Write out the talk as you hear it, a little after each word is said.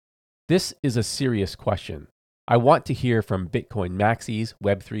This is a serious question. I want to hear from Bitcoin maxis,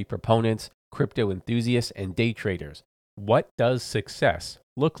 Web3 proponents, crypto enthusiasts, and day traders. What does success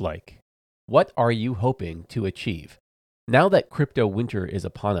look like? What are you hoping to achieve? Now that crypto winter is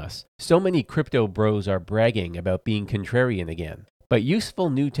upon us, so many crypto bros are bragging about being contrarian again. But useful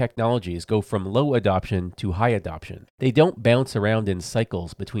new technologies go from low adoption to high adoption. They don't bounce around in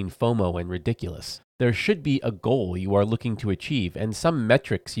cycles between FOMO and ridiculous. There should be a goal you are looking to achieve and some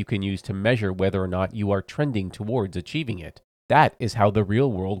metrics you can use to measure whether or not you are trending towards achieving it. That is how the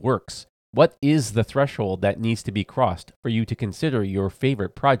real world works. What is the threshold that needs to be crossed for you to consider your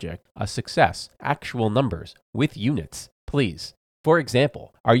favorite project a success? Actual numbers with units, please. For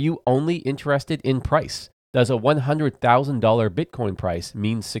example, are you only interested in price? Does a $100,000 Bitcoin price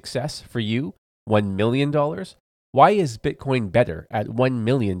mean success for you? $1 million? Why is Bitcoin better at $1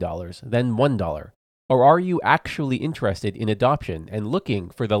 million than $1? Or are you actually interested in adoption and looking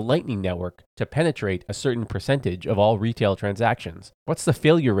for the Lightning Network to penetrate a certain percentage of all retail transactions? What's the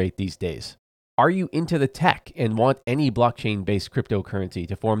failure rate these days? Are you into the tech and want any blockchain-based cryptocurrency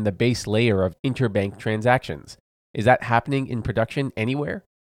to form the base layer of interbank transactions? Is that happening in production anywhere?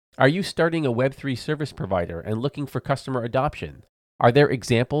 Are you starting a Web3 service provider and looking for customer adoption? Are there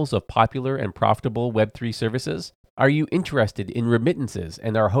examples of popular and profitable Web3 services? Are you interested in remittances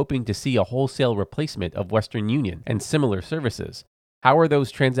and are hoping to see a wholesale replacement of Western Union and similar services? How are those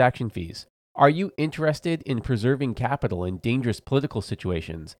transaction fees? Are you interested in preserving capital in dangerous political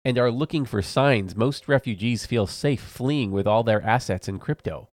situations and are looking for signs most refugees feel safe fleeing with all their assets in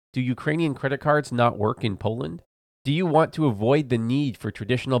crypto? Do Ukrainian credit cards not work in Poland? Do you want to avoid the need for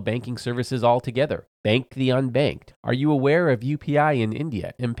traditional banking services altogether? Bank the unbanked. Are you aware of UPI in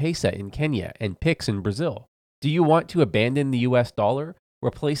India, M-Pesa in Kenya, and Pix in Brazil? Do you want to abandon the US dollar?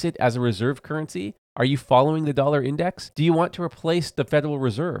 Replace it as a reserve currency? Are you following the dollar index? Do you want to replace the Federal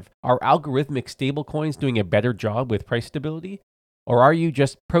Reserve? Are algorithmic stablecoins doing a better job with price stability? Or are you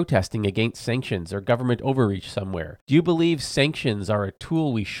just protesting against sanctions or government overreach somewhere? Do you believe sanctions are a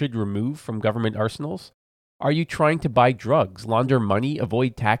tool we should remove from government arsenals? Are you trying to buy drugs, launder money,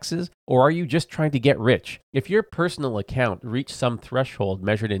 avoid taxes, or are you just trying to get rich? If your personal account reached some threshold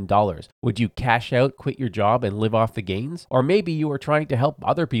measured in dollars, would you cash out, quit your job, and live off the gains? Or maybe you are trying to help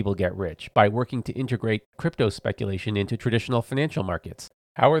other people get rich by working to integrate crypto speculation into traditional financial markets.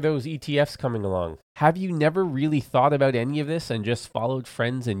 How are those ETFs coming along? Have you never really thought about any of this and just followed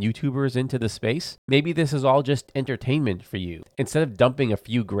friends and YouTubers into the space? Maybe this is all just entertainment for you. Instead of dumping a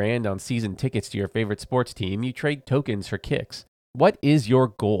few grand on season tickets to your favorite sports team, you trade tokens for kicks. What is your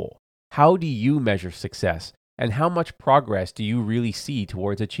goal? How do you measure success? And how much progress do you really see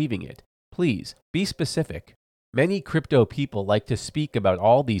towards achieving it? Please, be specific. Many crypto people like to speak about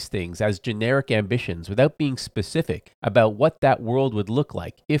all these things as generic ambitions without being specific about what that world would look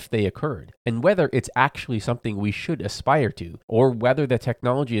like if they occurred, and whether it's actually something we should aspire to, or whether the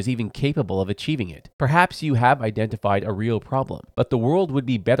technology is even capable of achieving it. Perhaps you have identified a real problem, but the world would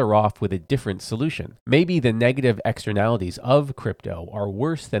be better off with a different solution. Maybe the negative externalities of crypto are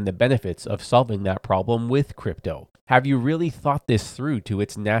worse than the benefits of solving that problem with crypto. Have you really thought this through to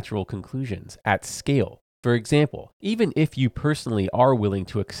its natural conclusions at scale? For example, even if you personally are willing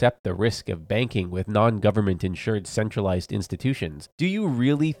to accept the risk of banking with non-government insured centralized institutions, do you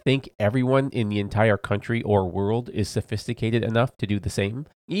really think everyone in the entire country or world is sophisticated enough to do the same?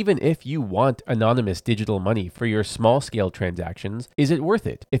 Even if you want anonymous digital money for your small-scale transactions, is it worth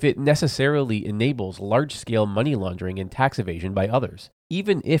it if it necessarily enables large-scale money laundering and tax evasion by others?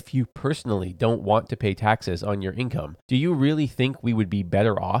 Even if you personally don't want to pay taxes on your income, do you really think we would be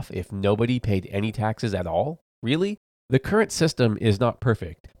better off if nobody paid any taxes at all? Really? The current system is not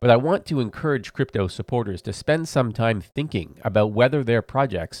perfect, but I want to encourage crypto supporters to spend some time thinking about whether their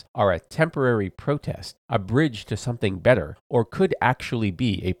projects are a temporary protest, a bridge to something better, or could actually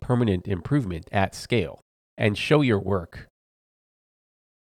be a permanent improvement at scale. And show your work.